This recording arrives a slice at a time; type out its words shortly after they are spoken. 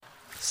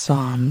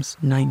Psalms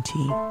 90.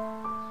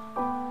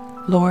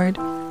 Lord,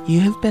 you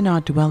have been our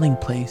dwelling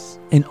place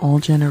in all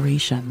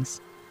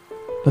generations.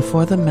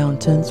 Before the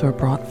mountains were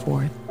brought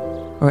forth,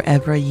 or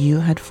ever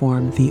you had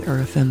formed the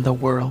earth and the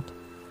world,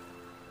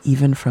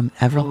 even from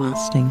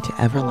everlasting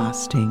to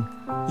everlasting,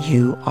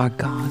 you are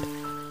God.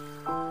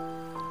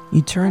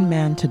 You turn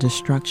man to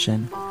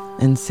destruction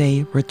and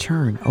say,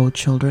 "Return, O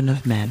children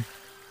of men."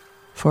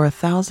 For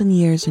 1,000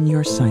 years in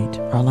your sight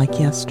are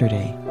like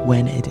yesterday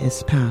when it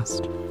is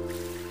past,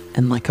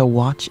 and like a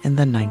watch in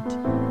the night.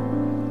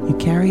 You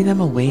carry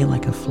them away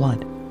like a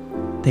flood.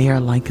 They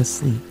are like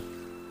asleep.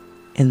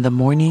 In the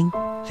morning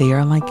they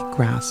are like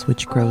grass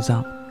which grows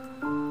up.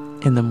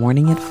 In the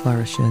morning it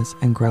flourishes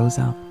and grows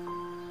up.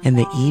 In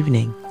the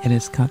evening it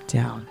is cut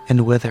down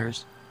and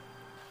withers.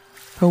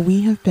 For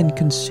we have been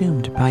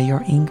consumed by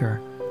your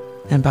anger,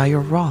 and by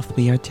your wrath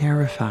we are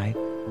terrified.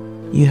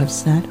 You have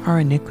set our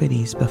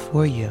iniquities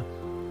before you,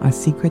 our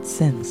secret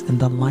sins in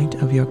the light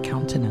of your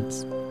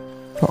countenance.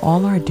 For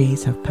all our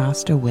days have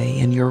passed away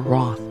in your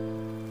wrath.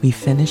 We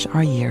finish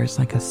our years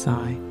like a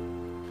sigh.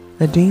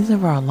 The days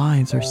of our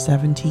lives are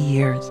 70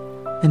 years,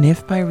 and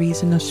if by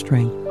reason of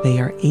strength they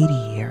are 80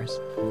 years.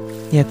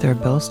 Yet their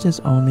boast is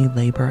only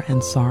labor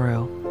and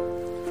sorrow,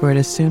 for it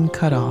is soon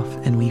cut off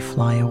and we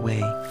fly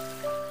away.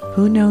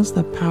 Who knows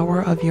the power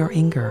of your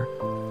anger?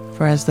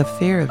 For as the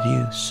fear of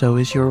you, so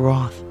is your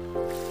wrath.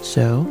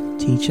 So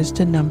teach us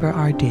to number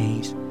our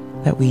days,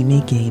 that we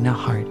may gain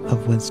a heart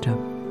of wisdom.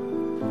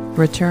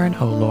 Return,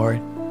 O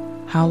Lord,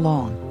 how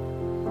long?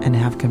 And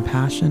have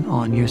compassion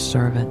on your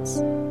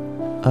servants.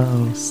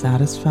 Oh,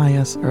 satisfy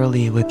us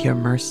early with your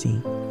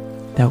mercy,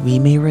 that we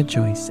may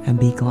rejoice and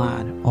be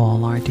glad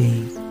all our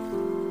days.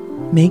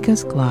 Make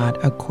us glad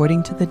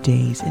according to the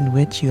days in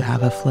which you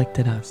have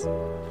afflicted us,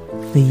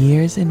 the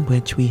years in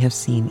which we have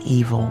seen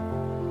evil.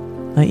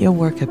 Let your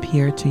work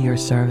appear to your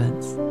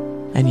servants,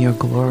 and your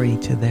glory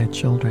to their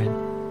children.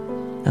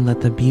 And let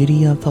the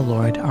beauty of the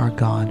Lord our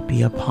God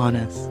be upon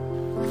us,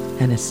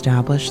 and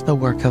establish the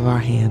work of our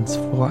hands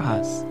for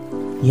us.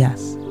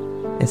 Yes,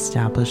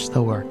 establish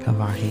the work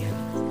of our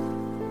hands.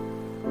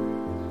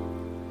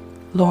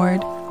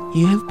 Lord,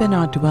 you have been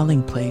our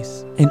dwelling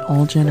place in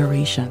all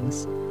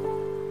generations.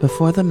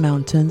 Before the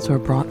mountains were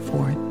brought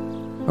forth,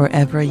 or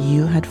ever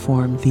you had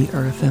formed the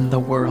earth and the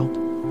world,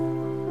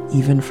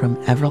 even from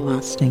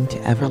everlasting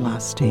to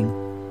everlasting,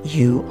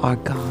 you are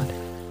God.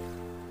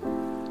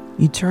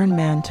 You turn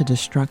man to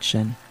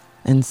destruction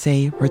and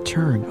say,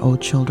 "Return, O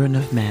children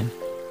of men."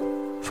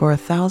 For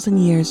 1,000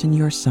 years in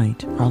your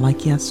sight are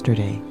like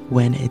yesterday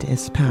when it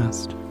is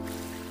past,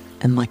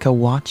 and like a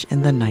watch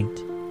in the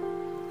night.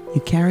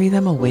 You carry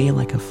them away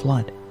like a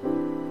flood.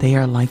 They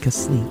are like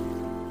asleep.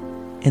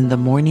 In the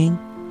morning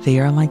they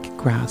are like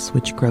grass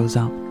which grows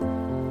up.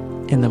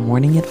 In the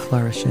morning it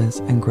flourishes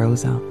and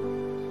grows up.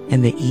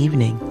 In the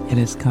evening it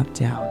is cut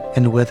down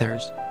and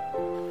withers.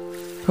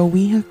 For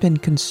we have been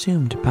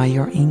consumed by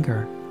your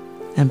anger,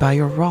 and by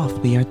your wrath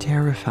we are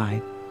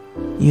terrified.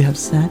 You have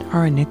set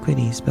our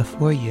iniquities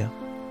before you,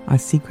 our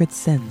secret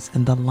sins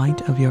in the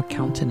light of your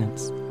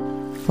countenance.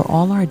 For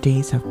all our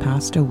days have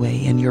passed away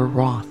in your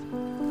wrath.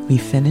 We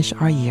finish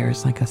our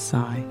years like a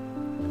sigh.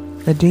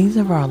 The days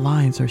of our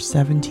lives are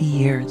 70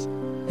 years,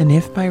 and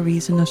if by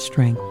reason of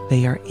strength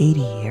they are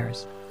 80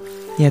 years.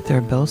 Yet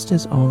their boast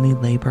is only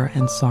labor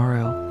and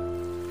sorrow,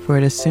 for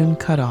it is soon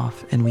cut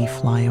off and we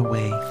fly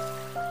away.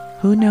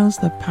 Who knows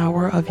the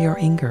power of your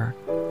anger?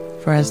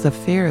 For as the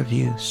fear of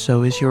you,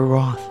 so is your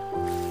wrath.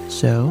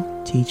 So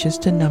teach us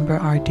to number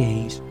our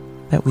days,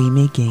 that we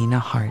may gain a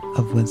heart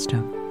of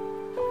wisdom.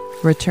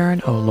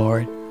 Return, O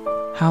Lord,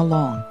 how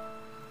long?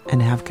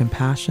 And have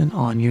compassion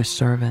on your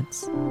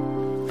servants.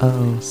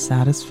 Oh,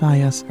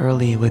 satisfy us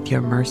early with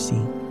your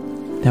mercy,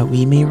 that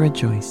we may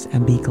rejoice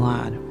and be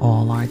glad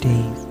all our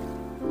days.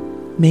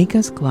 Make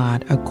us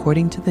glad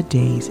according to the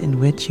days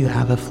in which you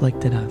have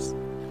afflicted us,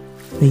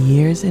 the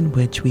years in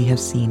which we have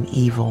seen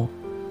evil.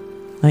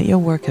 Let your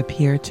work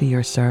appear to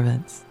your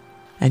servants,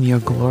 and your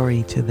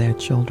glory to their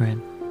children.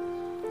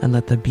 And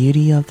let the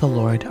beauty of the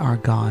Lord our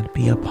God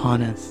be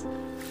upon us,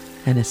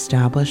 and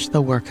establish the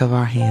work of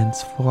our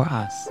hands for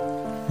us.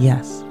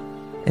 Yes,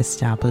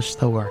 establish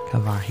the work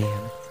of our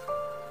hands.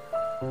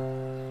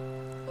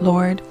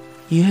 Lord,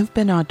 you have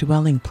been our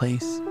dwelling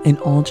place in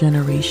all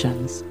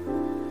generations.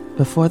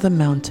 Before the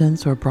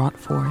mountains were brought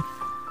forth,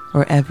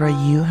 or ever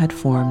you had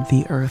formed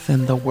the earth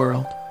and the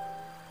world,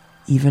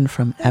 even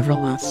from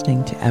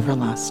everlasting to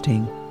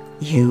everlasting,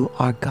 you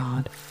are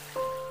God.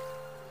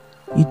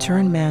 You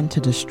turn man to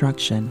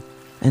destruction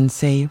and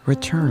say,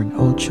 "Return,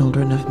 O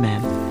children of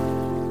men."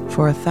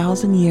 For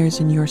 1,000 years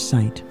in your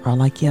sight are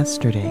like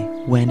yesterday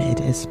when it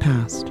is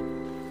past,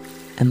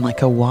 and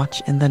like a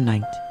watch in the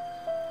night.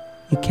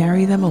 You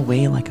carry them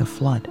away like a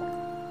flood.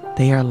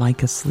 They are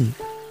like asleep.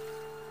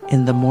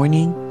 In the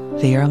morning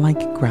they are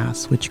like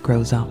grass which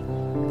grows up.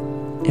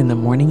 In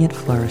the morning it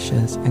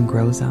flourishes and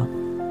grows up.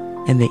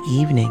 In the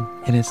evening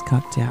it is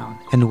cut down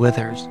and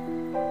withers.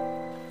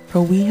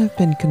 For we have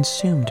been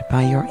consumed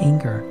by your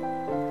anger,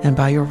 and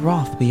by your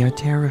wrath we are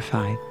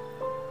terrified.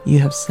 You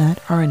have set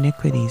our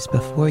iniquities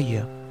before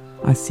you,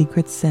 our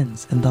secret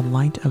sins in the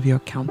light of your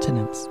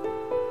countenance.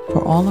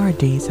 For all our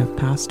days have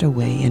passed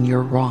away in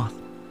your wrath.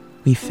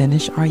 We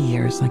finish our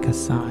years like a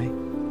sigh.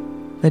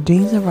 The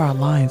days of our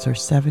lives are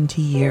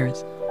 70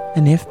 years,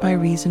 and if by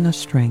reason of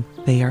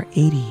strength they are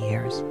 80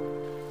 years.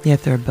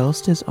 Yet their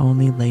boast is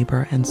only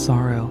labor and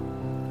sorrow,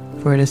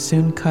 for it is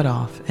soon cut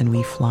off and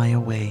we fly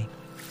away.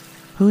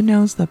 Who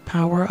knows the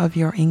power of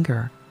your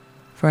anger?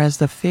 For as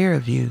the fear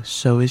of you,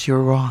 so is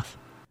your wrath.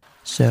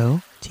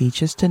 So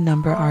teach us to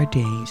number our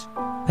days,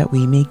 that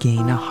we may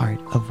gain a heart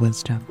of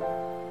wisdom.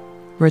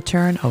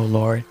 Return, O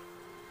Lord,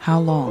 how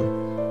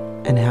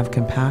long? And have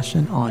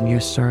compassion on your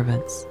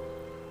servants.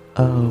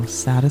 O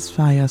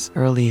satisfy us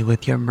early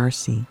with your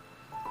mercy,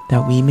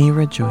 that we may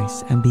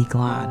rejoice and be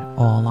glad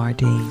all our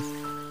days.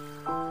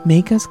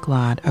 Make us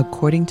glad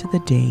according to the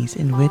days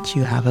in which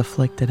you have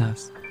afflicted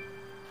us,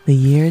 the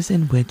years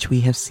in which we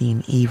have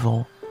seen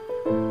evil.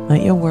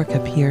 Let your work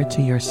appear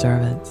to your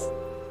servants,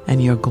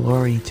 and your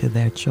glory to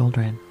their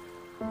children.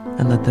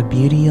 And let the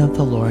beauty of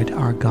the Lord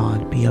our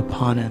God be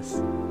upon us,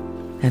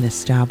 and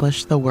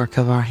establish the work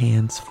of our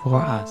hands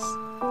for us.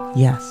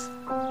 Yes,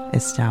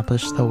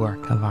 establish the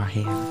work of our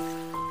hands.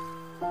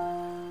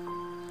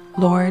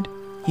 Lord,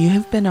 you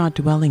have been our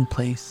dwelling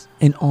place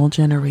in all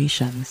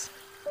generations.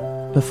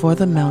 Before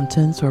the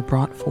mountains were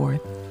brought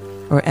forth,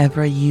 or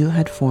ever you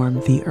had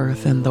formed the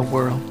earth and the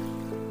world,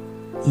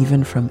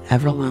 even from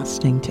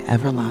everlasting to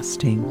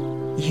everlasting,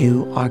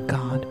 you are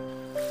God.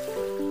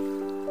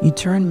 You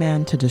turn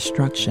man to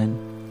destruction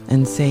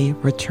and say,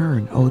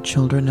 Return, O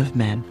children of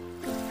men.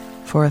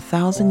 For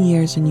 1,000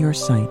 years in your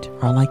sight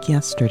are like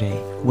yesterday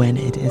when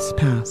it is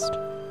past,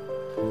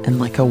 and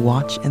like a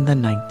watch in the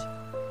night.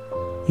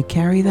 You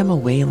carry them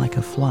away like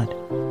a flood.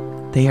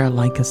 They are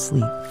like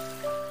asleep.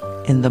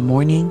 In the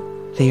morning,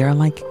 they are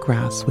like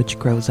grass which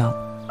grows up.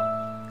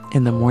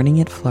 In the morning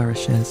it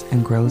flourishes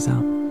and grows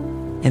up.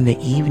 In the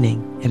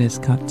evening it is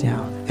cut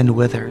down and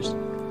withers.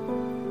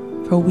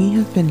 For we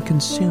have been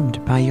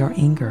consumed by your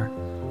anger,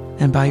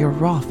 and by your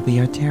wrath we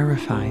are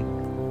terrified.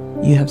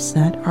 You have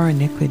set our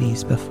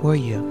iniquities before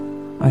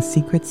you, our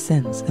secret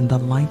sins in the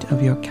light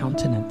of your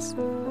countenance.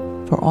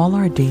 For all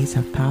our days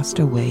have passed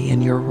away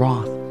in your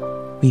wrath.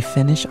 We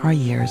finish our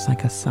years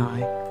like a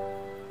sigh.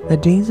 The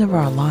days of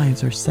our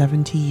lives are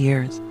 70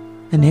 years,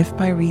 and if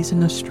by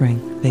reason of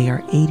strength they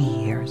are 80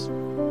 years.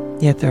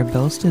 Yet their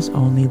boast is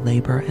only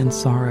labor and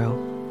sorrow,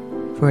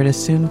 for it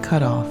is soon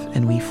cut off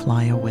and we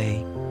fly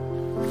away.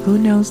 Who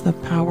knows the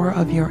power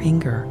of your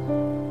anger?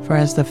 For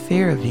as the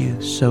fear of you,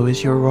 so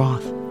is your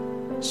wrath.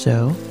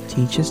 So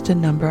teach us to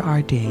number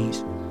our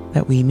days,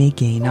 that we may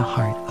gain a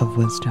heart of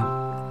wisdom.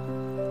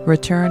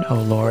 Return, O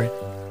Lord,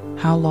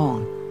 how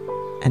long?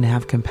 And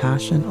have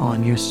compassion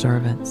on your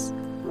servants.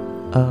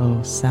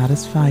 O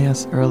satisfy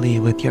us early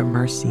with your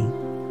mercy,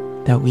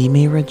 that we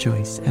may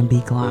rejoice and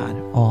be glad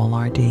all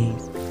our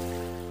days.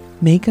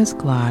 Make us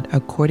glad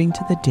according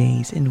to the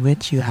days in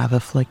which you have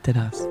afflicted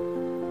us,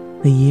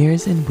 the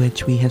years in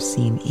which we have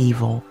seen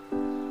evil.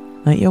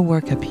 Let your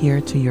work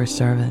appear to your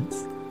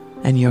servants,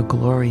 and your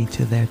glory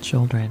to their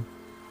children.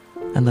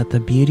 And let the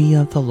beauty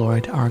of the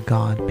Lord our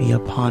God be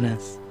upon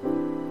us,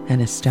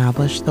 and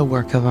establish the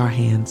work of our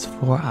hands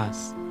for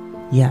us.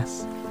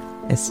 Yes,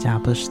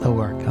 establish the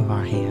work of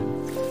our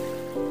hands.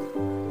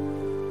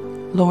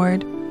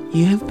 Lord,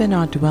 you have been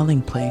our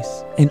dwelling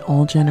place in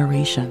all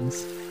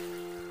generations.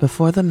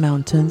 Before the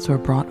mountains were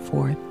brought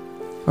forth,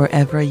 or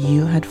ever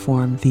you had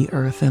formed the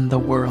earth and the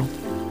world,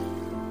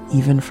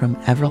 even from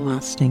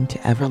everlasting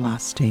to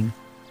everlasting,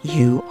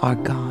 you are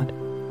God.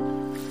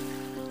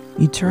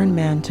 You turn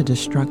man to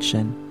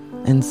destruction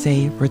and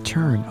say,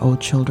 Return, O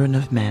children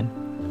of men.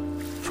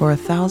 For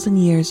 1,000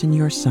 years in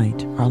your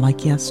sight are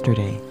like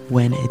yesterday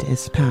when it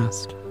is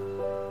past,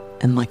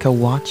 and like a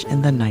watch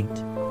in the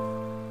night.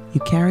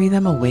 You carry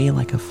them away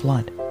like a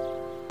flood.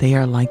 They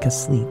are like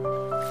asleep.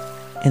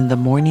 In the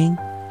morning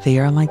they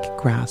are like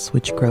grass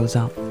which grows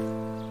up.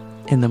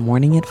 In the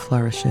morning it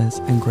flourishes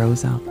and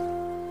grows up.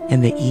 In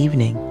the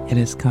evening it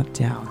is cut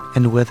down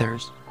and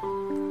withers.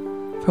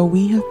 For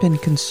we have been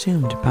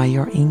consumed by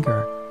your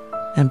anger,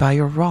 and by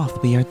your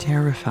wrath we are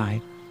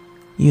terrified.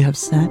 You have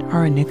set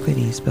our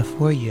iniquities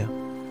before you,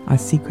 our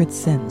secret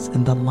sins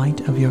in the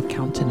light of your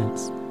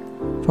countenance.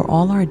 For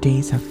all our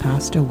days have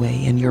passed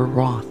away in your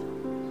wrath.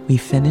 We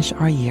finish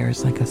our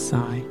years like a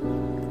sigh.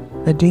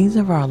 The days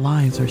of our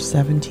lives are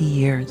 70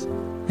 years,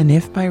 and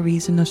if by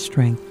reason of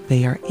strength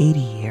they are 80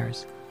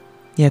 years.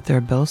 Yet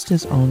their boast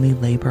is only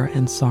labor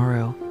and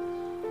sorrow,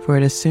 for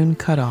it is soon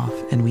cut off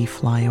and we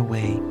fly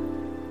away.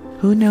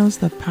 Who knows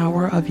the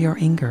power of your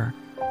anger?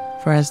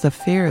 For as the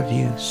fear of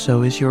you,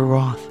 so is your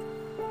wrath.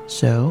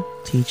 So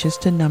teach us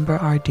to number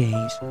our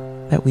days,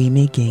 that we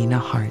may gain a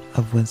heart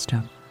of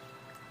wisdom.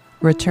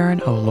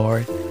 Return, O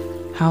Lord,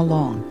 how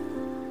long?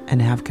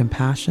 And have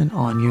compassion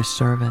on your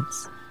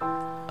servants.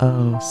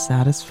 O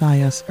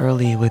satisfy us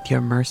early with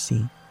your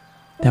mercy,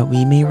 that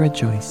we may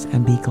rejoice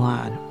and be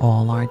glad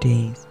all our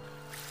days.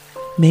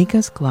 Make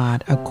us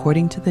glad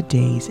according to the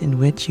days in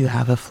which you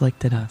have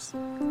afflicted us,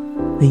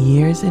 the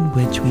years in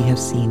which we have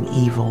seen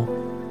evil.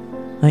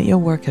 Let your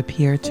work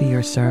appear to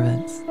your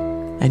servants,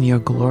 and your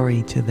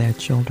glory to their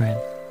children.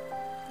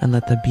 And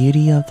let the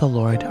beauty of the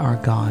Lord our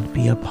God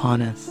be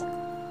upon us,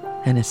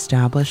 and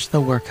establish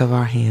the work of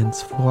our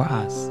hands for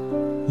us.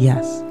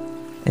 Yes,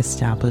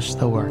 establish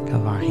the work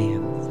of our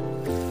hands.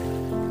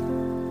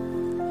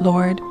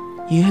 Lord,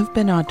 you have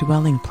been our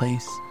dwelling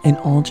place in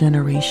all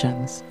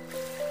generations,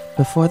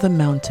 before the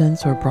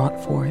mountains were brought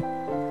forth,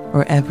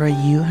 or ever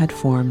you had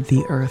formed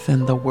the earth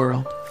and the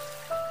world.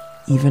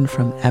 Even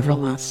from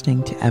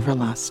everlasting to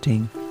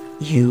everlasting,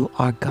 you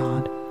are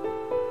God.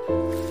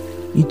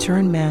 You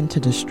turn man to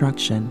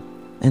destruction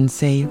and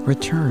say,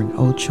 "Return,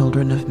 O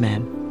children of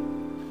men."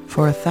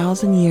 For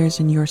 1,000 years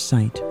in your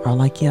sight are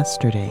like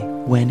yesterday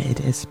when it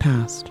is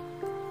past,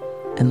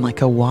 and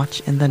like a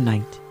watch in the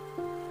night.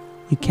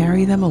 You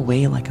carry them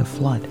away like a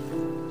flood.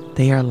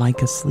 They are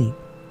like asleep.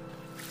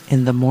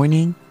 In the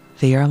morning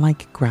they are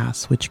like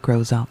grass which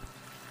grows up.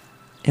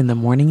 In the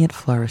morning it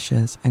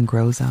flourishes and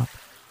grows up.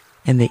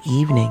 In the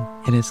evening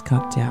it is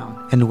cut down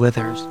and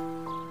withers.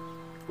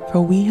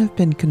 For we have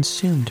been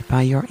consumed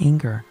by your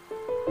anger,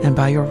 and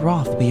by your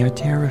wrath we are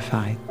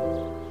terrified.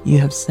 You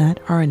have set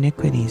our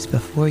iniquities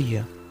before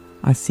you,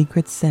 our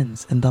secret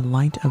sins in the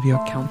light of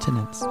your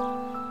countenance.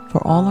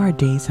 For all our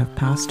days have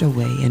passed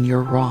away in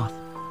your wrath.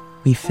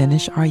 We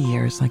finish our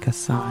years like a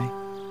sigh.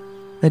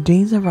 The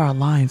days of our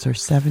lives are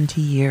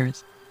 70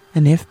 years,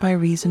 and if by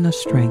reason of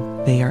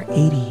strength they are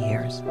 80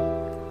 years.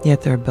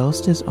 Yet their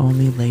boast is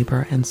only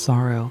labor and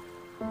sorrow,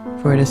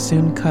 for it is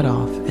soon cut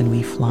off and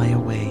we fly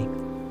away.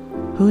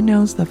 Who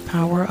knows the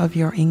power of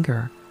your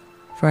anger?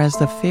 For as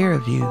the fear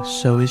of you,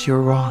 so is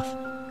your wrath.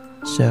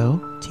 So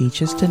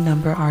teach us to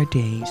number our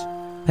days,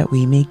 that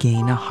we may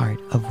gain a heart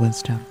of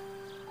wisdom.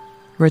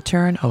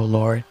 Return, O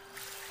Lord,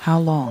 how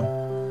long?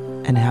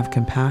 And have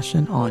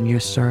compassion on your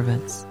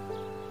servants.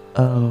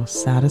 Oh,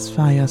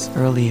 satisfy us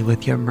early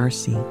with your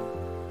mercy,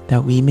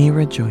 that we may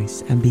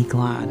rejoice and be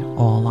glad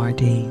all our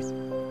days.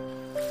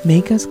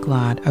 Make us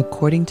glad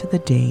according to the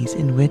days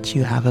in which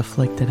you have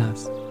afflicted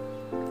us,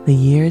 the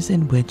years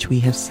in which we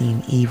have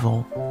seen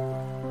evil.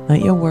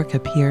 Let your work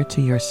appear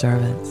to your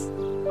servants,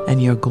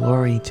 and your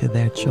glory to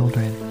their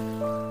children.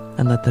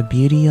 And let the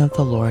beauty of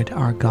the Lord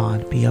our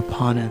God be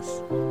upon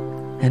us,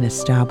 and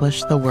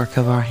establish the work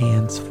of our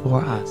hands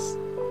for us.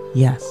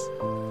 Yes,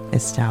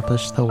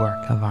 establish the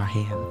work of our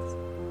hands.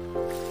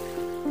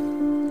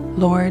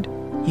 Lord,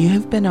 you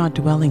have been our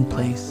dwelling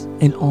place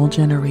in all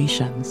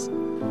generations,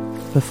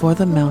 before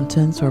the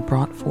mountains were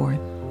brought forth,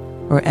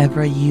 or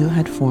ever you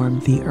had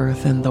formed the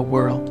earth and the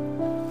world.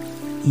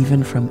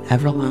 Even from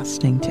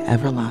everlasting to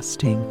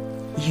everlasting,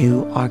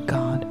 you are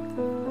God.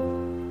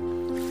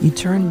 You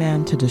turn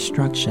man to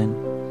destruction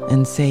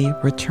and say,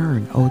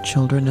 "Return, O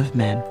children of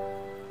men."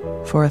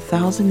 For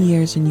 1,000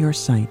 years in your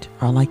sight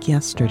are like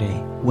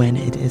yesterday when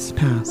it is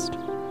past,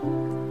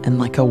 and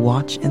like a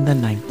watch in the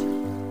night.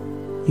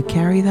 You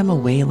carry them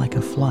away like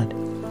a flood.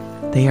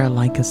 They are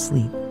like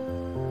asleep.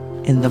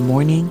 In the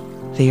morning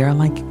they are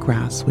like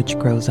grass which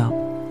grows up.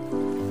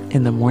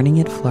 In the morning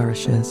it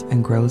flourishes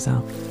and grows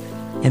up.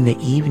 In the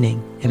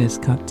evening it is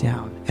cut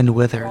down and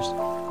withers.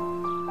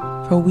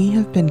 For we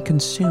have been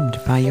consumed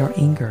by your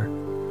anger,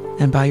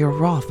 and by your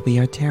wrath we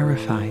are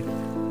terrified.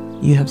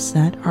 You have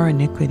set our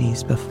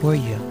iniquities before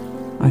you,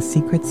 our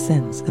secret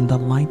sins in the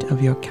light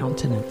of your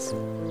countenance.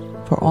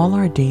 For all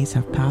our days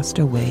have passed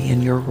away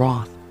in your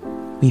wrath.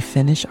 We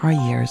finish our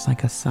years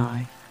like a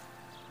sigh.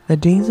 The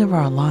days of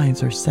our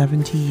lives are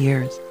 70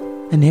 years,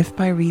 and if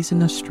by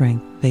reason of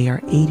strength they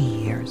are 80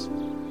 years.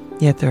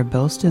 Yet their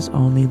boast is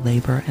only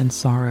labor and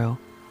sorrow,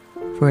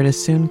 for it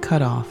is soon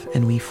cut off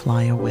and we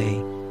fly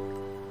away.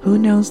 Who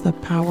knows the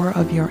power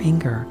of your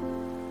anger?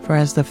 For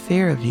as the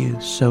fear of you,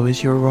 so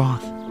is your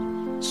wrath.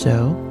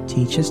 So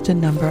teach us to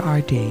number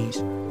our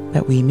days,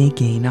 that we may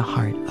gain a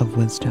heart of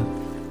wisdom.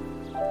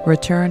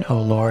 Return,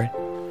 O Lord,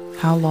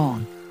 how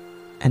long?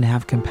 And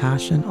have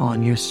compassion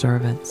on your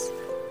servants.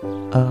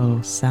 Oh,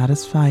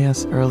 satisfy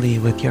us early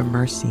with your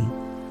mercy,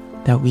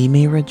 that we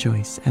may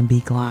rejoice and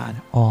be glad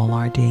all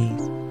our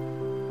days.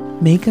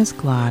 Make us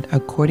glad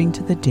according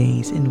to the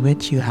days in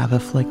which you have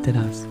afflicted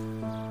us,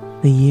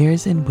 the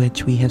years in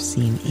which we have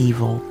seen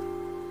evil.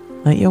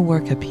 Let your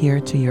work appear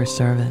to your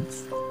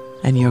servants,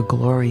 and your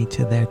glory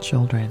to their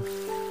children.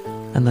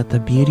 And let the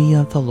beauty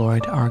of the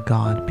Lord our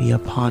God be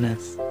upon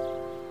us,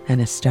 and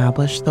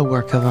establish the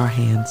work of our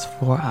hands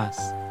for us.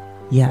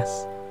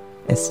 Yes,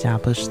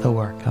 establish the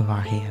work of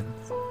our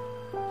hands.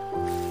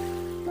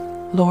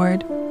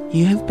 Lord,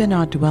 you have been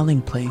our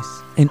dwelling place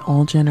in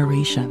all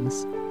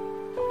generations,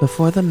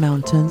 before the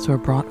mountains were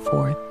brought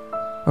forth,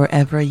 or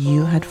ever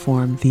you had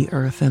formed the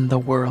earth and the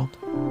world.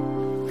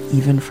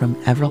 Even from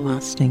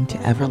everlasting to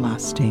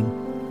everlasting,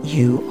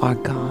 you are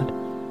God.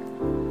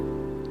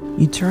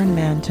 You turn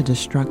man to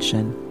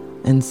destruction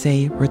and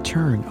say,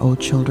 "Return, O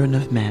children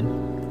of men."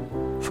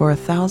 For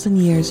 1,000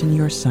 years in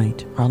your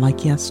sight are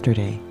like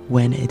yesterday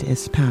when it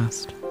is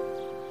past,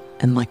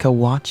 and like a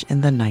watch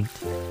in the night.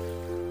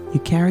 You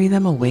carry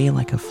them away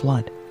like a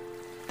flood.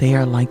 They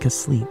are like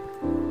asleep.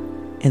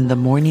 In the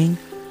morning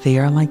they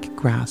are like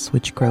grass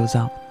which grows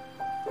up.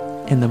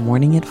 In the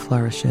morning it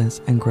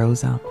flourishes and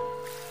grows up.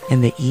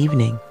 In the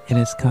evening it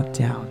is cut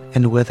down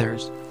and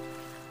withers.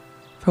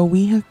 For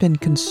we have been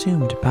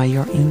consumed by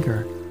your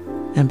anger,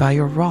 and by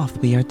your wrath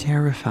we are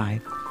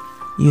terrified.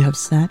 You have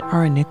set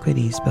our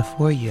iniquities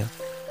before you,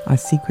 our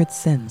secret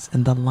sins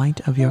in the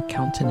light of your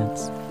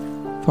countenance.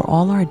 For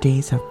all our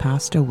days have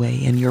passed away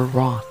in your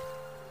wrath.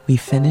 We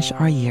finish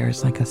our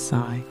years like a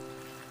sigh.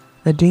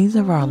 The days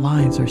of our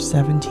lives are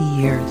 70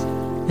 years,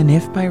 and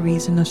if by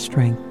reason of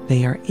strength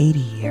they are 80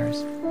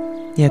 years.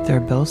 Yet their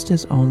boast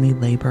is only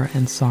labor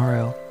and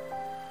sorrow,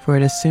 for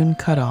it is soon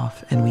cut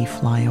off and we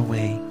fly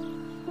away.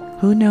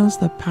 Who knows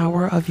the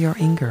power of your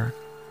anger?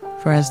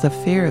 For as the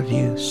fear of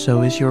you,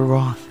 so is your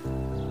wrath.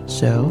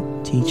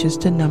 So teach us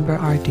to number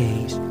our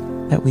days,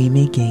 that we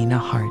may gain a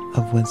heart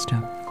of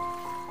wisdom.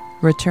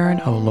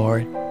 Return, O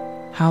Lord,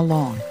 how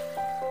long?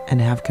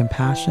 And have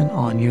compassion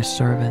on your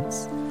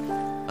servants.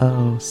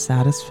 O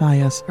satisfy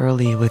us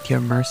early with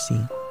your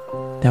mercy,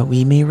 that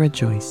we may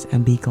rejoice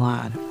and be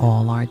glad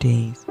all our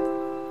days.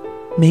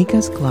 Make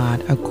us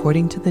glad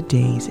according to the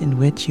days in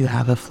which you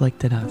have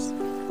afflicted us,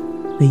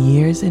 the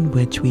years in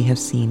which we have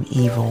seen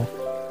evil.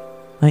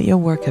 Let your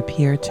work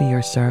appear to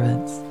your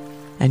servants,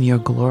 and your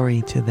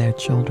glory to their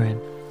children.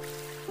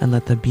 And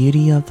let the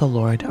beauty of the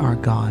Lord our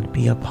God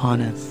be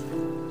upon us,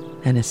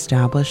 and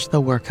establish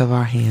the work of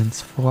our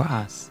hands for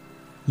us.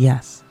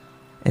 Yes,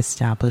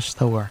 establish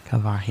the work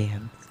of our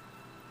hands.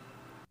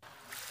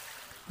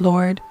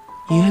 Lord,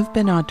 you have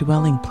been our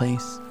dwelling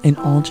place in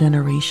all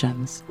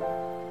generations.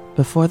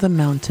 Before the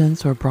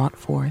mountains were brought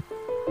forth,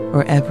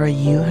 or ever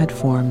you had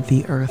formed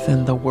the earth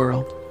and the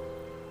world,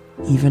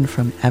 even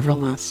from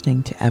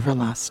everlasting to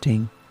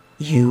everlasting,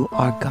 you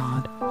are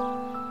God.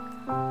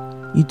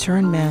 You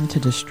turn man to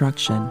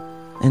destruction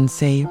and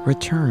say,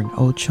 Return,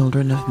 O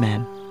children of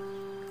men.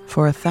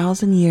 For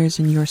 1,000 years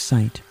in your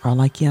sight are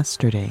like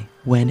yesterday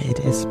when it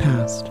is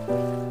past,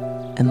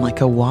 and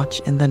like a watch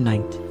in the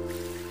night.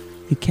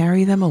 You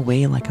carry them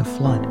away like a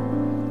flood.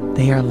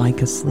 They are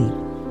like asleep.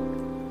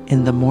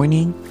 In the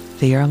morning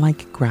they are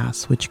like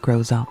grass which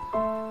grows up.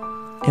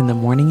 In the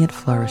morning it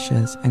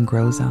flourishes and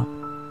grows up.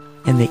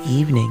 In the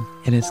evening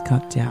it is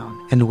cut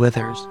down and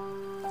withers.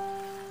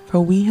 For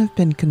we have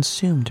been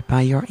consumed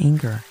by your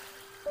anger,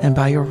 and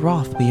by your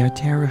wrath we are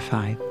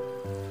terrified.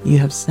 You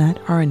have set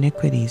our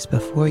iniquities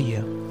before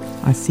you,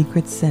 our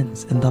secret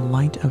sins in the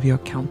light of your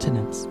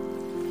countenance.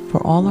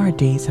 For all our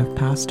days have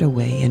passed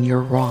away in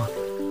your wrath.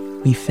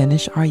 We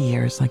finish our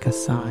years like a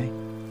sigh.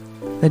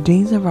 The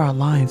days of our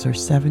lives are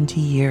 70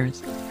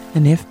 years,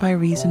 and if by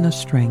reason of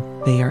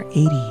strength they are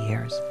 80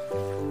 years.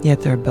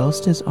 Yet their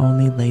boast is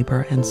only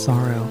labor and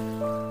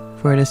sorrow,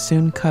 for it is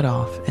soon cut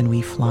off and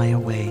we fly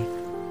away.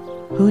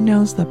 Who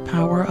knows the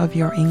power of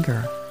your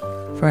anger?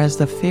 For as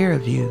the fear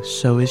of you,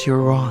 so is your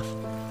wrath.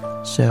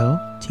 So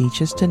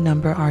teach us to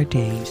number our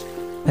days,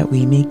 that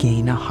we may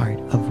gain a heart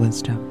of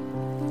wisdom.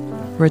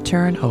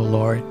 Return, O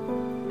Lord,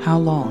 how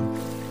long?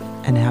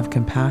 And have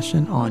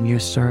compassion on your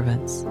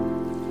servants.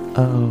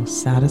 O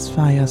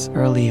satisfy us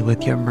early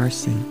with your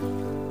mercy,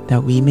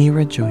 that we may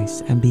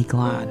rejoice and be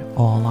glad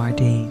all our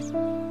days.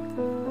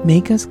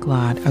 Make us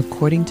glad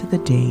according to the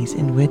days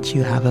in which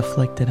you have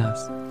afflicted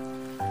us,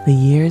 the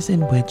years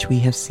in which we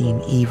have seen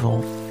evil.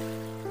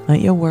 Let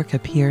your work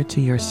appear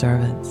to your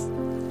servants,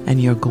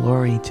 and your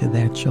glory to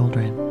their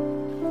children.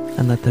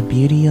 And let the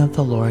beauty of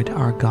the Lord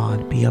our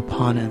God be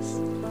upon us,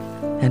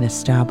 and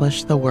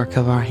establish the work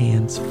of our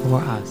hands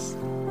for us.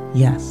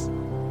 Yes,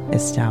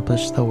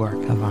 establish the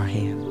work of our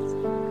hands.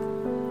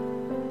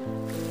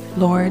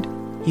 Lord,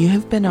 you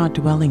have been our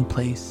dwelling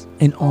place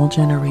in all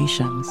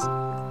generations.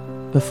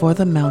 Before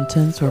the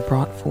mountains were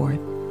brought forth,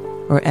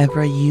 or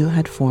ever you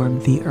had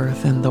formed the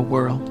earth and the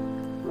world,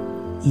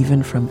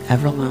 even from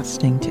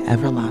everlasting to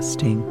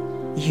everlasting,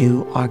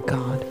 you are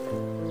God.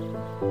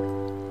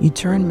 You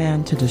turn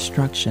man to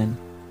destruction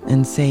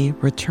and say,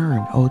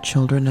 Return, O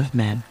children of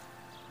men.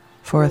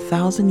 For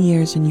 1,000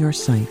 years in your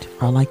sight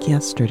are like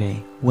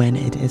yesterday when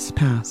it is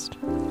past,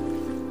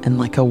 and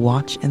like a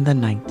watch in the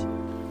night.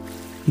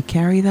 You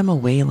carry them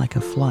away like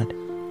a flood.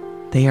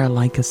 They are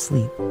like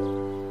asleep.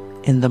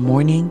 In the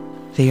morning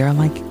they are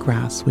like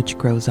grass which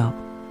grows up.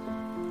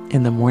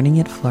 In the morning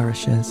it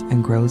flourishes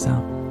and grows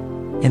up.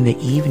 In the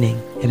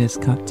evening it is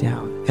cut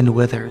down and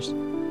withers.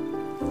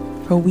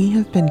 For we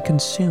have been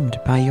consumed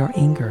by your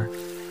anger,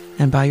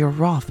 and by your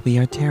wrath we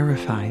are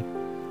terrified.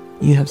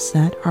 You have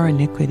set our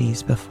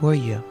iniquities before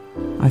you,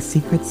 our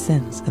secret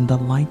sins in the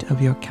light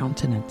of your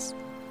countenance.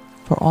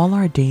 For all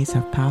our days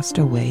have passed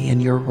away in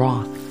your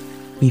wrath.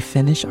 We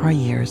finish our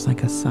years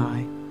like a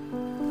sigh.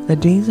 The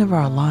days of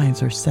our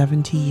lives are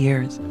 70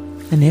 years,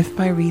 and if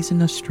by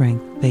reason of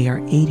strength they are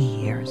 80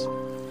 years.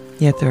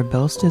 Yet their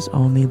boast is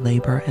only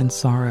labor and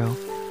sorrow,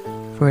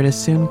 for it is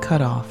soon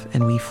cut off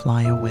and we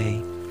fly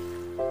away.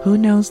 Who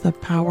knows the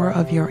power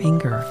of your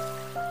anger?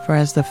 For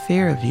as the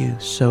fear of you,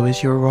 so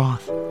is your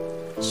wrath.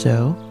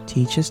 So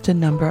teach us to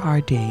number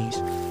our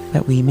days,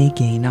 that we may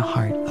gain a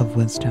heart of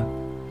wisdom.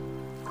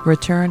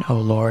 Return, O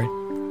Lord,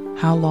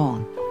 how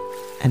long?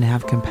 and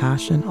have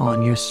compassion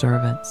on your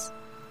servants.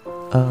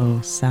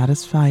 Oh,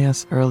 satisfy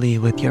us early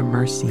with your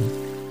mercy,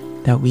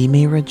 that we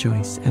may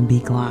rejoice and be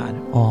glad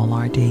all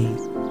our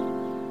days.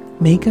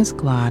 Make us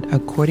glad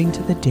according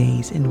to the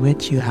days in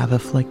which you have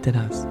afflicted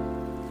us,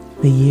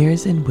 the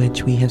years in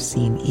which we have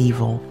seen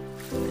evil.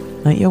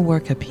 Let your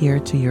work appear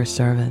to your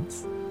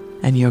servants,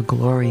 and your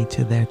glory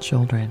to their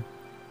children.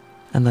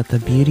 And let the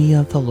beauty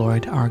of the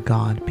Lord our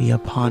God be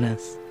upon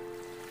us,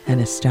 and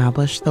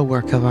establish the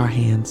work of our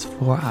hands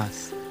for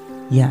us.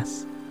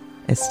 Yes,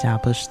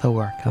 establish the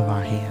work of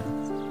our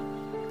hands.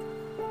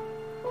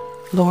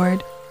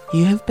 Lord,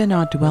 you have been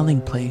our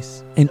dwelling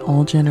place in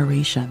all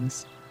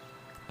generations.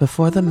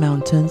 Before the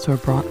mountains were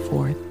brought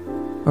forth,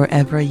 or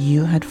ever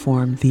you had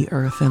formed the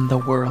earth and the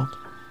world,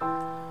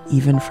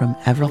 even from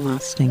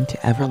everlasting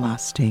to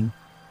everlasting,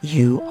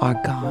 you are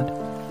God.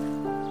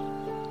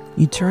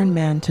 You turn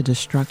man to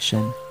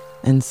destruction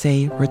and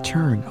say,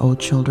 Return, O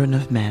children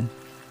of men.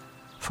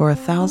 For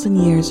 1,000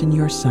 years in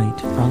your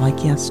sight are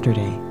like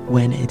yesterday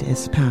when it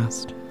is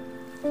past,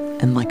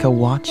 and like a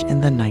watch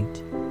in the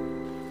night.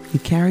 You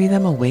carry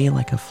them away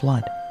like a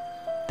flood.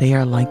 They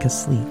are like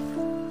asleep.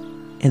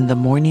 In the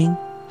morning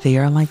they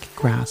are like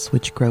grass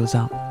which grows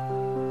up.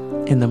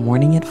 In the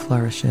morning it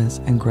flourishes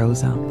and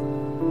grows up.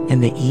 In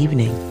the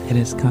evening it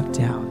is cut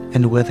down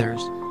and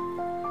withers.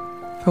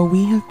 For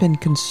we have been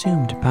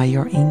consumed by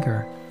your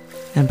anger,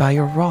 and by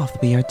your wrath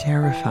we are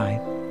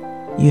terrified.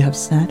 You have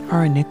set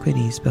our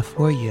iniquities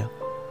before you,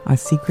 our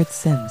secret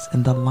sins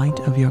in the light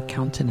of your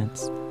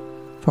countenance.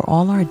 For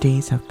all our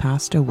days have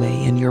passed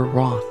away in your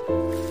wrath.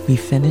 We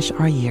finish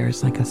our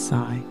years like a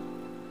sigh.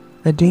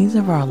 The days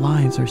of our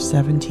lives are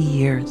 70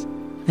 years,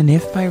 and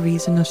if by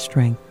reason of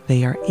strength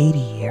they are 80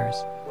 years.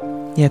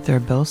 Yet their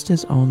boast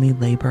is only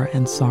labor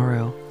and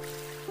sorrow,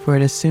 for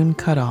it is soon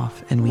cut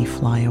off and we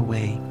fly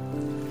away.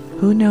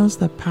 Who knows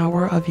the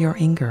power of your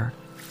anger?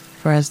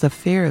 For as the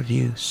fear of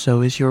you,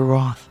 so is your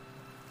wrath.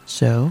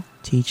 So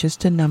teach us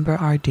to number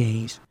our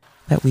days,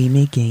 that we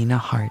may gain a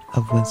heart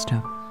of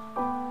wisdom.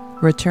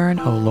 Return,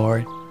 O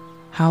Lord,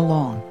 how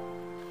long?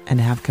 And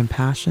have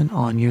compassion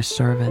on your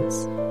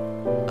servants.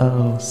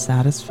 Oh,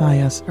 satisfy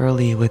us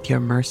early with your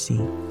mercy,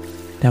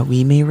 that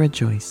we may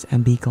rejoice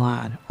and be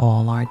glad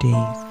all our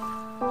days.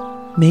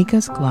 Make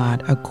us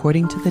glad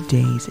according to the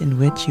days in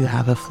which you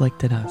have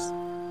afflicted us,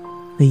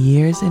 the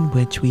years in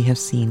which we have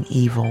seen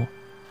evil.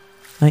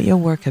 Let your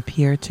work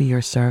appear to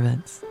your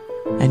servants,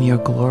 and your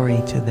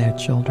glory to their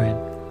children.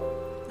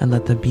 And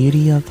let the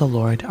beauty of the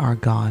Lord our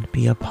God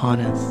be upon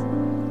us,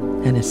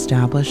 and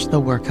establish the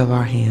work of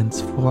our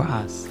hands for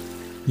us.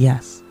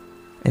 Yes,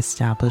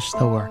 establish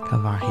the work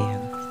of our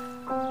hands.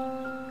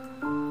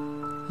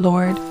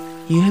 Lord,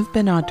 you have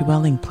been our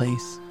dwelling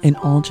place in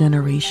all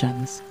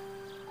generations.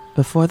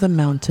 Before the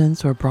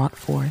mountains were brought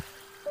forth,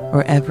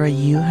 or ever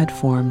you had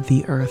formed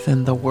the earth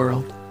and the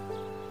world,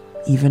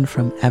 even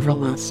from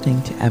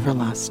everlasting to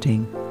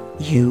everlasting,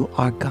 you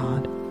are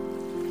God.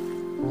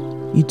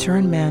 You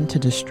turn man to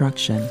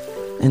destruction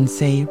and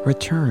say,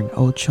 Return,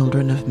 O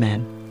children of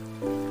men.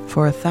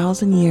 For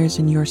 1,000 years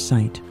in your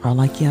sight are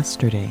like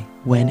yesterday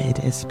when it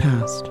is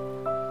past,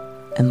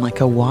 and like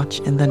a watch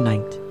in the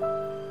night.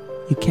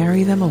 You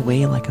carry them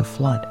away like a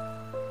flood.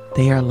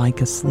 They are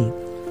like asleep.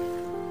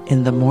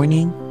 In the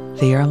morning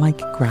they are like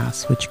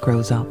grass which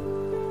grows up.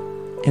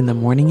 In the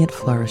morning it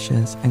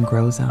flourishes and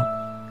grows up.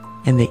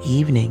 In the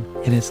evening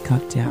it is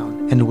cut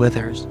down and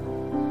withers.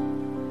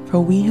 For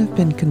we have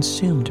been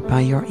consumed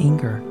by your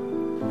anger,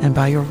 and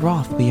by your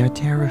wrath we are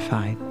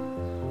terrified.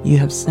 You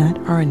have set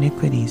our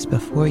iniquities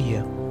before you,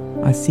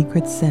 our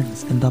secret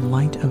sins in the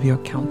light of your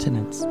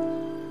countenance.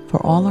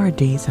 For all our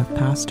days have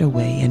passed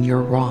away in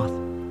your wrath.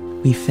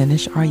 We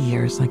finish our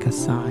years like a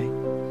sigh.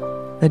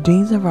 The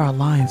days of our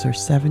lives are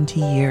 70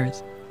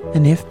 years,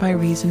 and if by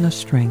reason of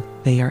strength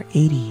they are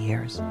 80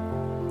 years.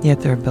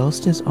 Yet their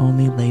boast is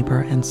only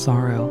labor and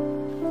sorrow,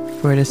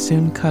 for it is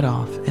soon cut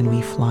off and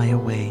we fly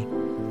away.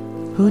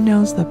 Who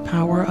knows the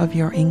power of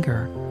your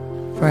anger?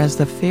 For as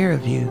the fear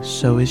of you,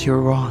 so is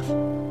your wrath.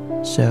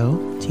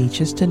 So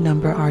teach us to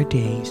number our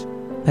days,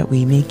 that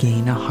we may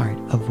gain a heart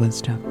of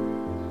wisdom.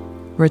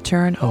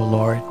 Return, O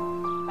Lord,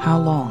 how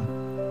long?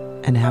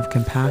 And have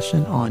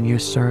compassion on your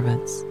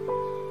servants.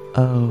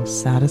 Oh,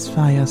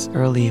 satisfy us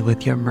early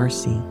with your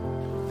mercy,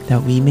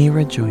 that we may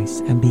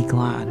rejoice and be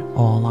glad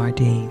all our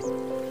days.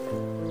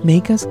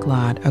 Make us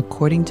glad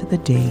according to the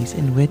days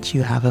in which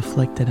you have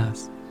afflicted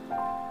us,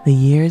 the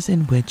years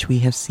in which we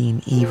have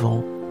seen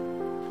evil.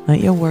 Let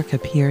your work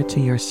appear to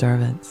your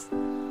servants,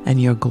 and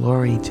your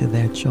glory to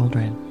their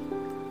children.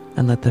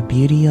 And let the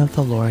beauty of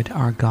the Lord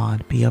our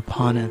God be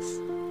upon us,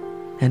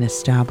 and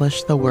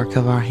establish the work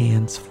of our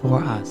hands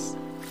for us.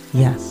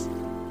 Yes,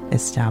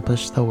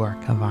 establish the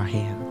work of our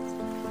hands.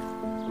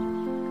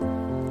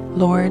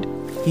 Lord,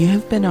 you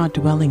have been our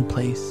dwelling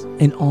place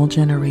in all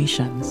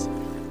generations.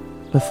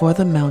 Before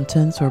the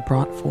mountains were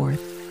brought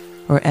forth,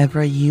 or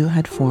ever you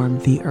had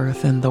formed the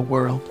earth and the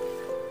world,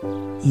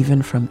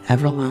 even from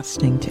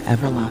everlasting to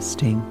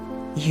everlasting,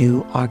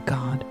 you are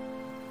God.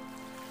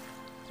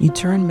 You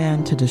turn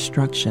man to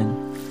destruction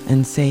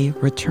and say,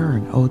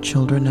 "Return, O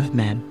children of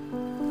men."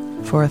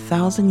 For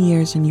 1,000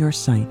 years in your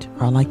sight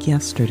are like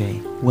yesterday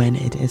when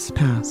it is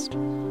past,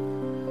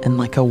 and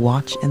like a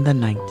watch in the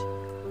night.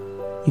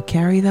 You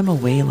carry them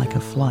away like a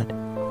flood.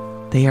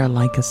 They are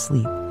like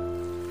asleep.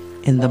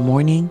 In the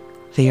morning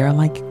they are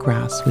like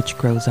grass which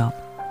grows up.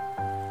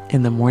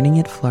 In the morning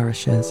it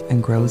flourishes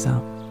and grows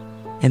up.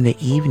 In the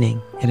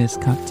evening it is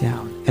cut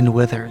down and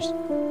withers.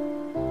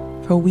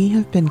 For we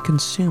have been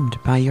consumed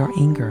by your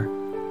anger,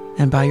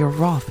 and by your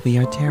wrath we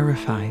are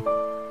terrified.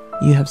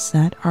 You have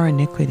set our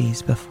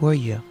iniquities before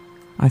you,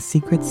 our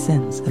secret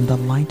sins in the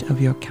light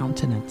of your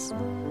countenance.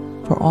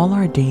 For all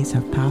our days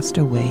have passed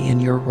away in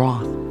your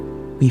wrath.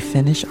 We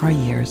finish our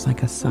years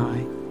like a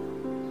sigh.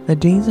 The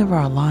days of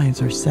our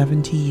lives are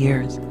 70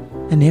 years,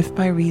 and if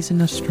by reason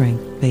of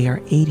strength they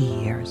are 80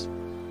 years.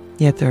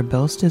 Yet their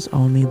boast is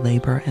only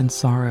labor and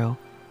sorrow,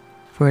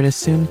 for it is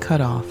soon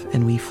cut off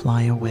and we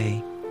fly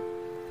away.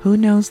 Who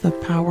knows the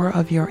power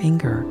of your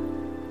anger?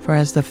 For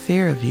as the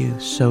fear of you,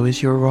 so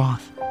is your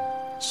wrath.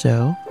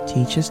 So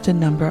teach us to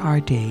number our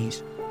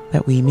days,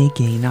 that we may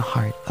gain a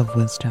heart of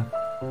wisdom.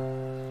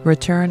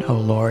 Return, O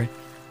Lord,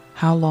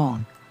 how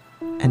long?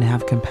 And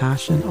have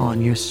compassion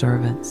on your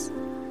servants.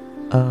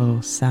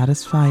 O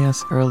satisfy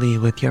us early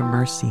with your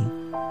mercy,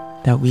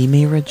 that we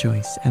may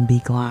rejoice and be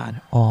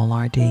glad all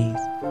our days.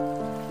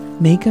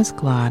 Make us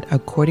glad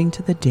according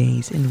to the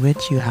days in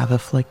which you have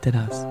afflicted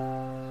us,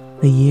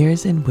 the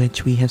years in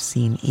which we have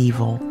seen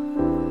evil.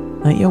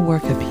 Let your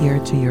work appear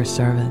to your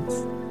servants,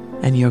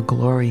 and your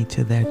glory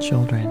to their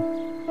children.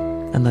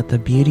 And let the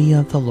beauty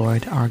of the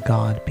Lord our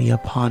God be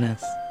upon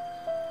us,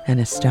 and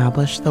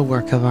establish the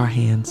work of our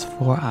hands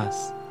for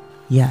us.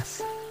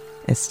 Yes,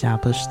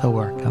 establish the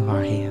work of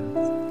our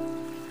hands.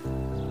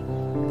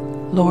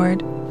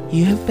 Lord,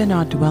 you have been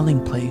our dwelling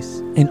place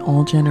in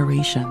all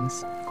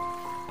generations.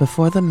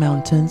 Before the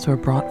mountains were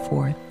brought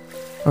forth,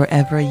 or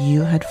ever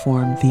you had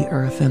formed the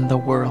earth and the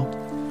world,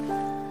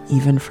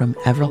 even from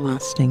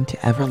everlasting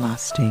to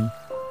everlasting,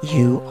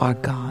 you are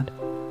God.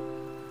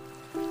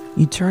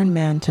 You turn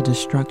man to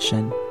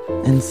destruction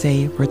and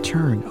say,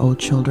 "Return, O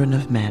children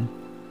of men."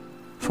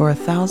 For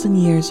 1,000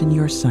 years in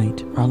your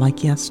sight are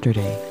like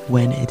yesterday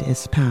when it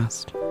is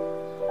past,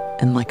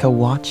 and like a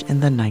watch in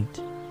the night.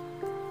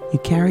 You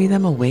carry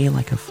them away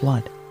like a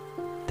flood.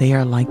 They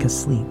are like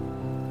asleep.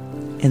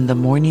 In the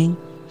morning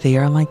they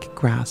are like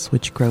grass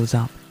which grows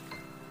up.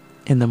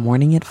 In the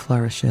morning it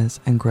flourishes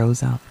and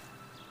grows up.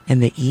 In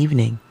the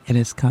evening it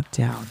is cut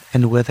down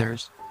and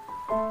withers.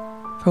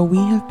 For we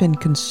have been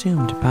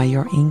consumed by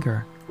your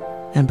anger,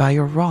 and by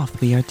your wrath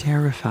we are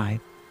terrified.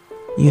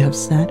 You have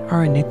set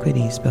our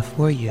iniquities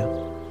before you,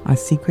 our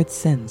secret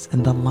sins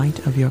in the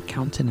light of your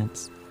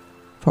countenance.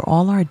 For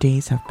all our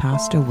days have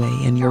passed away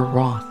in your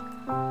wrath.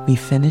 We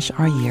finish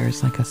our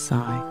years like a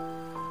sigh.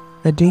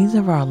 The days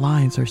of our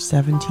lives are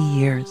 70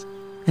 years,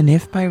 and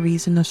if by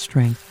reason of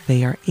strength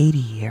they are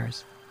 80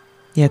 years.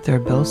 Yet their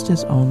boast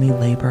is only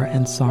labor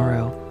and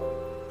sorrow,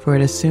 for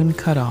it is soon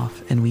cut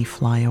off and we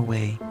fly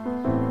away.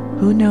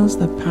 Who knows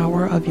the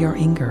power of your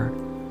anger?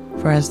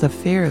 For as the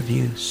fear of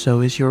you,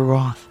 so is your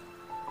wrath.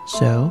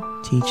 So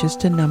teach us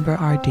to number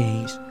our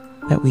days,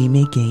 that we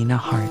may gain a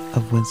heart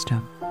of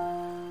wisdom.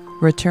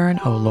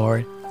 Return, O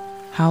Lord,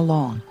 how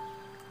long?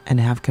 And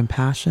have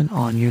compassion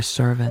on your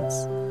servants.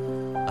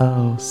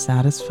 O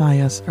satisfy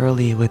us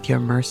early with your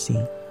mercy,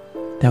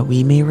 that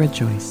we may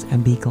rejoice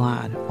and be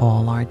glad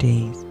all our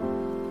days.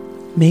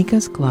 Make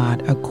us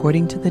glad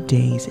according to the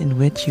days in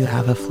which you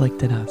have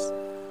afflicted us,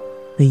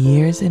 the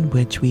years in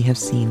which we have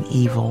seen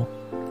evil.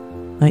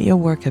 Let your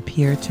work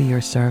appear to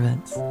your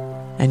servants,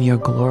 and your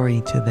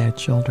glory to their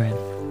children.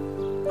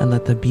 And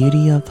let the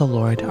beauty of the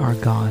Lord our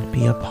God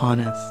be upon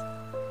us,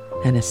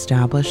 and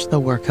establish the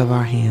work of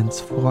our hands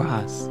for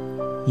us.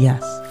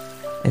 Yes,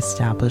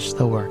 establish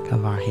the work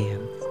of our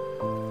hands.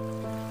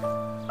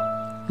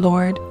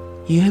 Lord,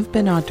 you have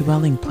been our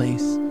dwelling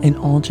place in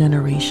all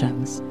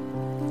generations.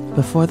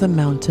 Before the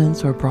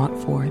mountains were brought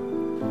forth,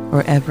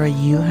 or ever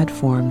you had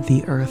formed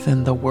the earth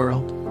and the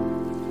world,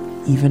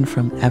 even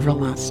from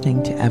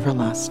everlasting to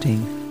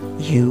everlasting,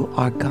 you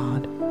are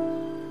God.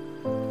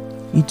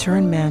 You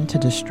turn man to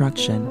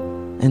destruction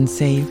and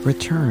say,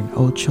 "Return,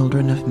 O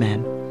children of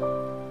men."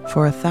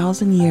 For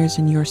 1,000 years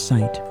in your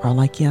sight are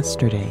like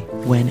yesterday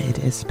when it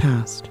is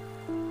past,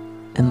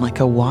 and like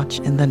a watch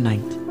in the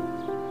night.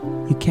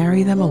 You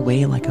carry them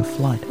away like a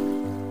flood.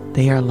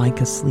 They are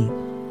like asleep.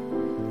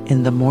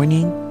 In the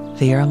morning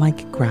they are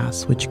like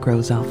grass which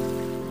grows up.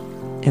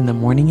 In the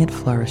morning it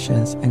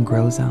flourishes and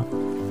grows up.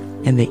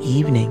 In the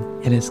evening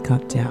it is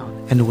cut down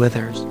and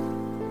withers.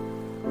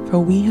 For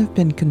we have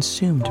been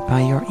consumed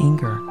by your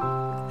anger,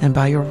 and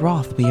by your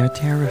wrath we are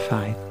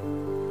terrified.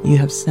 You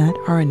have set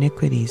our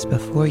iniquities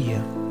before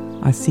you,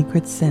 our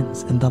secret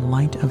sins in the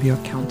light of your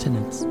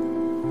countenance.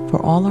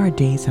 For all our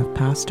days have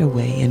passed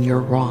away in your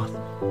wrath.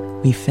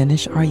 We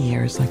finish our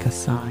years like a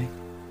sigh.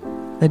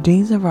 The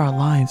days of our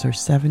lives are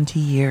 70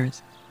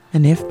 years,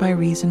 and if by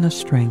reason of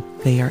strength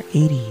they are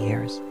 80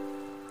 years.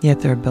 Yet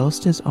their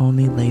boast is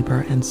only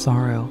labor and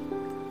sorrow,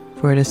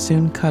 for it is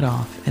soon cut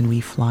off and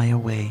we fly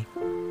away.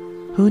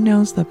 Who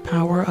knows the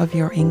power of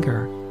your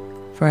anger?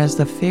 For as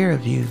the fear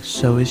of you,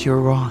 so is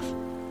your wrath.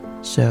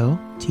 So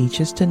teach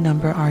us to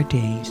number our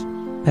days,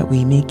 that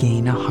we may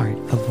gain a heart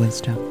of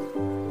wisdom.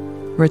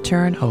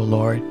 Return, O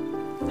Lord,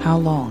 how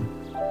long?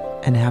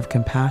 And have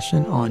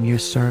compassion on your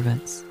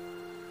servants.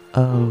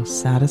 O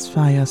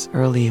satisfy us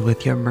early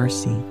with your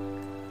mercy,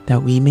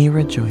 that we may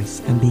rejoice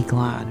and be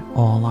glad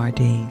all our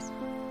days.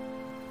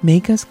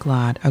 Make us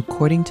glad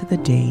according to the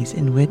days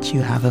in which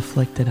you have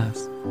afflicted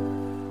us,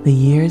 the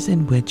years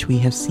in which we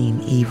have seen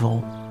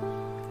evil.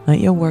 Let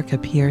your work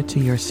appear to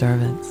your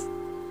servants,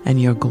 and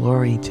your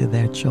glory to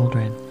their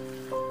children.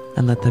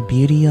 And let the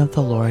beauty of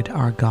the Lord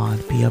our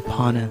God be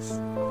upon us,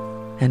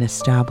 and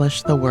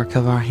establish the work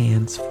of our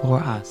hands for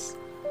us.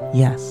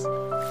 Yes,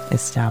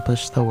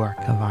 establish the work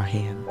of our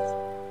hands.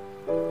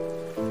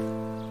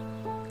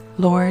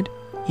 Lord,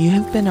 you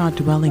have been our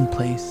dwelling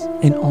place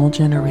in all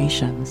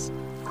generations.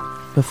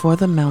 Before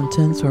the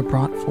mountains were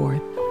brought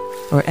forth,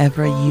 or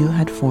ever you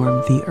had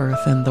formed the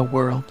earth and the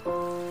world,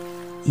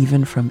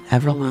 even from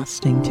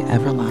everlasting to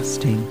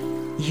everlasting,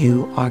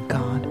 you are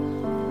God.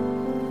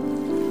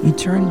 You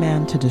turn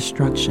man to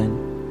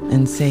destruction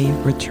and say,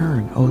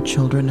 Return, O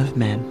children of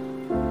men.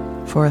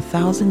 For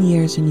 1,000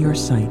 years in your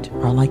sight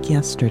are like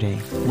yesterday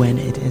when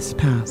it is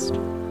past,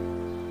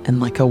 and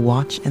like a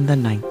watch in the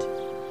night.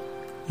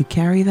 You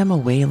carry them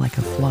away like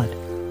a flood.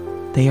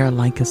 They are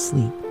like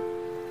asleep.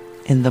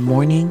 In the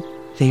morning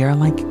they are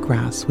like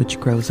grass which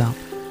grows up.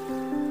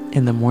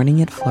 In the morning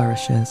it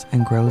flourishes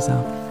and grows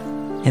up.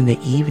 In the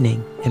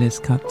evening it is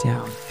cut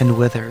down and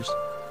withers.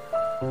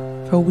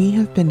 For we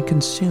have been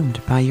consumed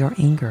by your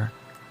anger,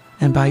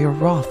 and by your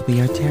wrath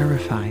we are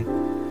terrified.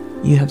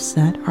 You have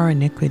set our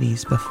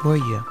iniquities before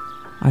you,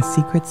 our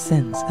secret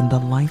sins in the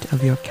light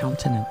of your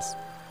countenance.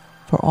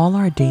 For all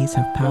our days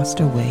have passed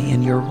away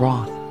in your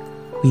wrath.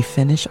 We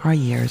finish our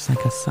years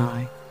like a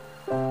sigh.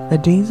 The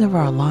days of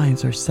our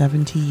lives are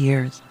 70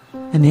 years,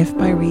 and if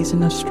by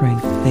reason of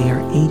strength they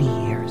are 80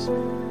 years.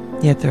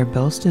 Yet their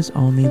boast is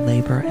only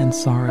labor and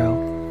sorrow,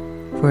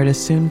 for it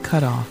is soon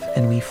cut off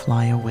and we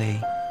fly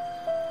away.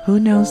 Who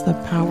knows the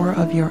power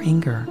of your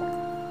anger?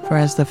 For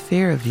as the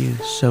fear of you,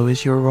 so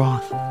is your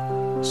wrath.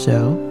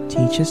 So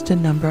teach us to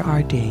number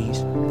our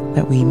days,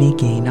 that we may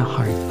gain a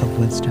heart of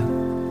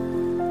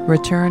wisdom.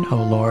 Return, O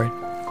Lord,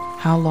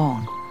 how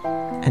long?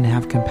 And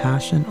have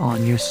compassion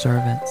on your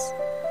servants.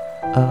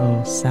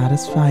 O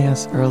satisfy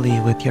us early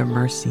with your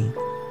mercy,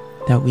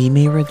 that we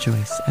may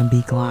rejoice and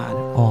be glad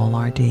all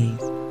our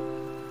days.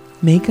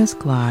 Make us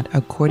glad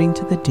according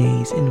to the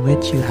days in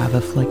which you have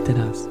afflicted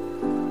us,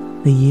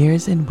 the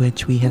years in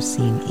which we have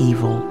seen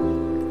evil.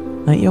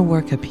 Let your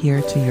work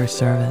appear to your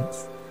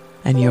servants,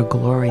 and your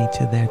glory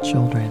to their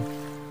children.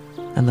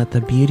 And let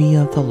the beauty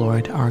of the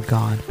Lord our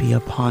God be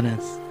upon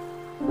us,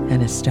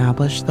 and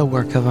establish the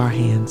work of our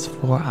hands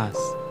for us.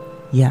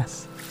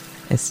 Yes,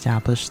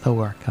 establish the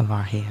work of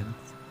our hands.